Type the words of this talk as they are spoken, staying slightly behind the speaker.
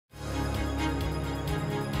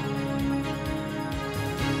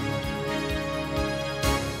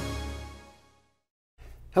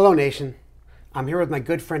Hello, Nation. I'm here with my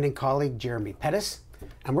good friend and colleague, Jeremy Pettis,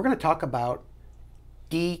 and we're going to talk about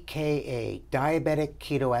DKA, Diabetic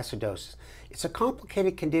Ketoacidosis. It's a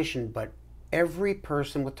complicated condition, but every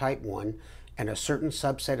person with type 1 and a certain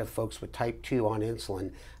subset of folks with type 2 on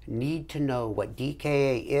insulin need to know what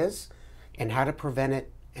DKA is and how to prevent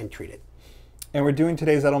it and treat it. And we're doing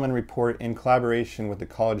today's Edelman Report in collaboration with the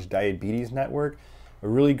College Diabetes Network, a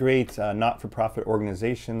really great not-for-profit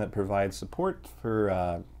organization that provides support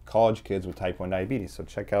for college kids with type 1 diabetes. So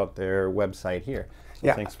check out their website here.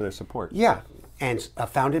 So thanks for their support. Yeah, and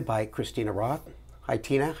founded by Christina Roth. Hi,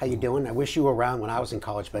 Tina. How you doing? I wish you were around when I was in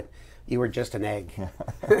college, but you were just an egg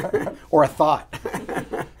or a thought.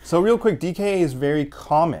 So real quick, DKA is very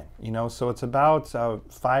common, so it's about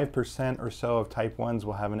 5% or so of type 1s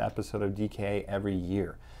will have an episode of DKA every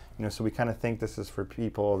year. So we kind of think this is for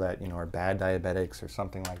people that, are bad diabetics or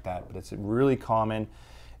something like that, but it's really common.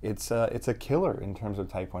 It's a killer in terms of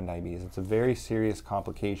type 1 diabetes. It's a very serious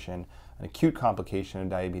complication, an acute complication of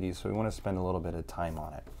diabetes, so we want to spend a little bit of time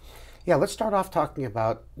on it. Yeah, let's start off talking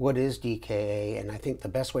about what is DKA, and I think the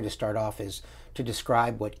best way to start off is to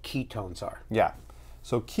describe what ketones are. Yeah,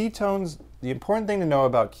 so ketones, the important thing to know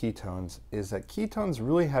about ketones is that ketones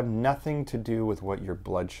really have nothing to do with what your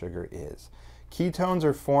blood sugar is. Ketones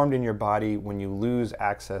are formed in your body when you lose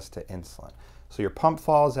access to insulin. So your pump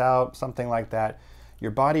falls out, something like that.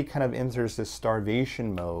 Your body kind of enters this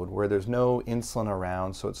starvation mode where there's no insulin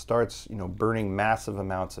around, so it starts, burning massive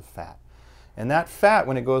amounts of fat. And that fat,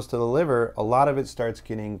 when it goes to the liver, a lot of it starts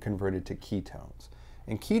getting converted to ketones.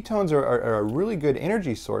 And ketones are a really good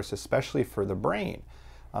energy source, especially for the brain.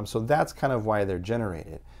 So that's kind of why they're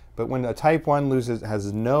generated. But when a type 1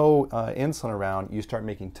 has no insulin around, you start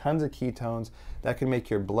making tons of ketones. That can make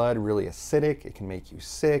your blood really acidic. It can make you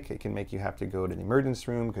sick. It can make you have to go to the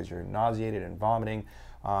emergency room because you're nauseated and vomiting.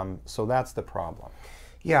 So that's the problem.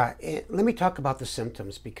 Yeah, let me talk about the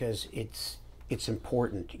symptoms because it's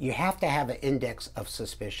important. You have to have an index of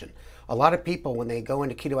suspicion. A lot of people, when they go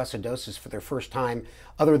into ketoacidosis for their first time,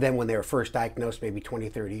 other than when they were first diagnosed maybe 20,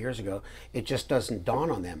 30 years ago, it just doesn't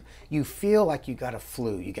dawn on them. You feel like you got a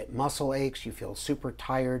flu. You get muscle aches, you feel super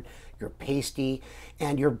tired, you're pasty,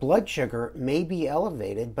 and your blood sugar may be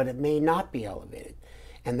elevated, but it may not be elevated.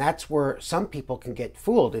 And that's where some people can get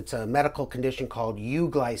fooled. It's a medical condition called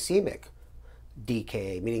euglycemic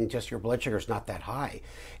DKA, meaning just your blood sugar is not that high.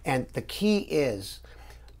 And the key is,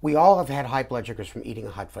 we all have had high blood sugars from eating a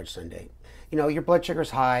hot fudge sundae. Your blood sugar's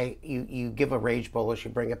high, you give a rage bolus, you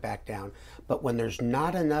bring it back down. But when there's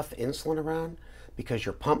not enough insulin around, because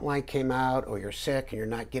your pump line came out or you're sick and you're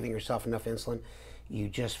not giving yourself enough insulin, you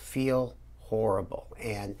just feel horrible.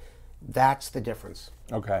 And that's the difference.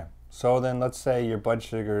 Okay, so then let's say your blood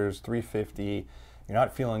sugar is 350, you're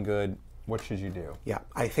not feeling good. What should you do? Yeah,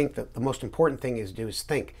 I think that the most important thing is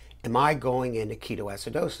think, am I going into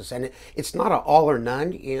ketoacidosis? And it's not an all or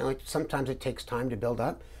none. Sometimes it takes time to build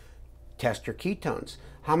up. Test your ketones.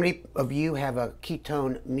 How many of you have a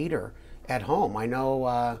ketone meter at home? I know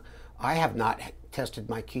I have not tested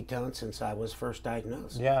my ketones since I was first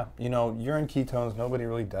diagnosed. Yeah, urine ketones, nobody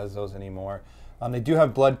really does those anymore. They do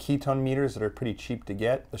have blood ketone meters that are pretty cheap to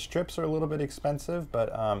get. The strips are a little bit expensive, but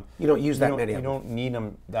you don't use that many of them. You don't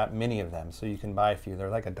need that many of them, so you can buy a few. They're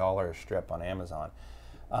like $1 a strip on Amazon.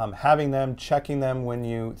 Having them, checking them when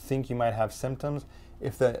you think you might have symptoms.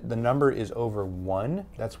 If the number is over 1,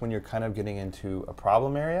 that's when you're kind of getting into a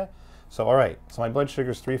problem area. So all right, so my blood sugar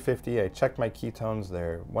is 350. I checked my ketones.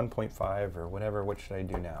 They're 1.5 or whatever. What should I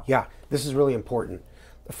do now? Yeah, this is really important.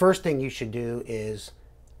 The first thing you should do is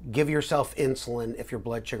give yourself insulin if your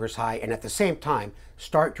blood sugar is high, and at the same time,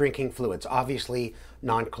 start drinking fluids, obviously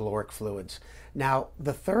non-caloric fluids. Now,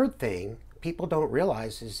 the third thing people don't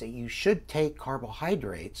realize is that you should take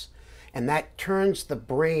carbohydrates, and that turns the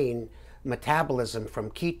brain metabolism from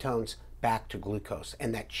ketones back to glucose,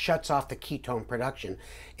 and that shuts off the ketone production.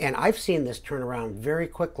 And I've seen this turn around very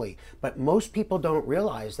quickly, but most people don't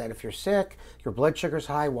realize that if you're sick, your blood sugar's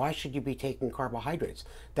high, why should you be taking carbohydrates?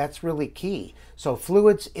 That's really key. So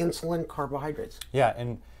fluids, insulin, carbohydrates. Yeah,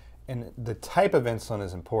 and the type of insulin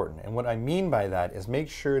is important. And what I mean by that is make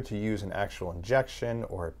sure to use an actual injection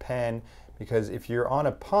or a pen, because if you're on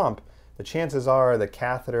a pump, the chances are the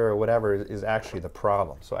catheter or whatever is actually the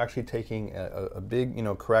problem. So actually taking a big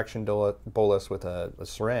correction bolus with a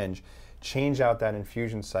syringe, change out that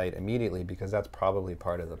infusion site immediately, because that's probably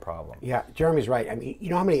part of the problem. Yeah, Jeremy's right. I mean,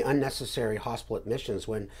 you know how many unnecessary hospital admissions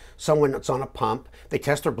when someone that's on a pump, they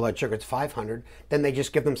test their blood sugar, it's 500, then they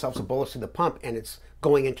just give themselves a bolus of the pump and it's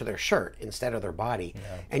going into their shirt instead of their body.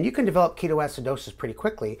 Yeah. And you can develop ketoacidosis pretty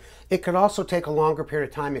quickly. It could also take a longer period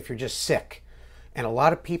of time if you're just sick. And a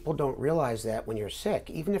lot of people don't realize that when you're sick,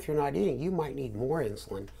 even if you're not eating, you might need more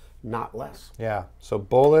insulin, not less. Yeah, so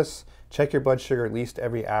bolus, check your blood sugar at least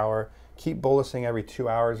every hour. Keep bolusing every 2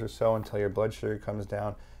 hours or so until your blood sugar comes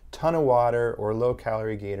down. Ton of water or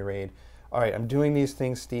low-calorie Gatorade. All right, I'm doing these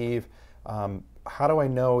things, Steve. How do I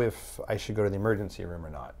know if I should go to the emergency room or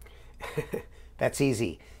not? That's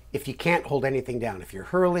easy. If you can't hold anything down, if you're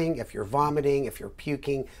hurling, if you're vomiting, if you're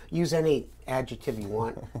puking, use any adjective you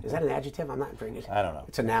want. Is that an adjective? I'm not very good. I don't know.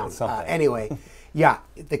 It's a noun. It's something. Anyway, yeah,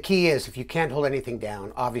 the key is if you can't hold anything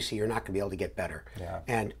down, obviously you're not going to be able to get better. Yeah.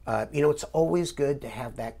 And, you know, it's always good to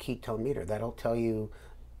have that ketone meter. That'll tell you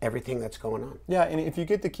everything that's going on. Yeah, and if you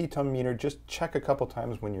get the ketone meter, just check a couple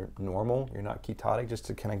times when you're normal, you're not ketotic, just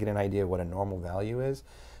to kind of get an idea of what a normal value is.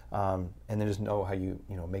 And then just know how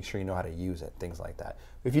make sure you know how to use it, things like that.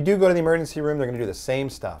 If you do go to the emergency room, they're going to do the same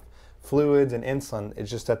stuff. Fluids and insulin, it's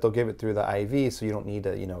just that they'll give it through the IV, so you don't need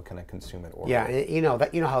to, kind of consume it orally. Yeah, you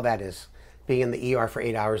know how that is, being in the ER for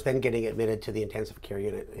 8 hours, then getting admitted to the intensive care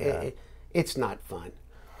unit. Yeah. It's not fun.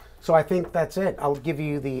 So I think that's it. I'll give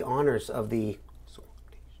you the honors of the...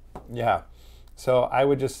 Yeah, so I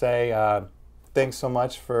would just say thanks so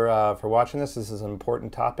much for watching this. This is an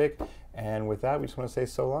important topic. And with that, we just want to say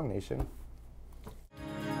so long, nation.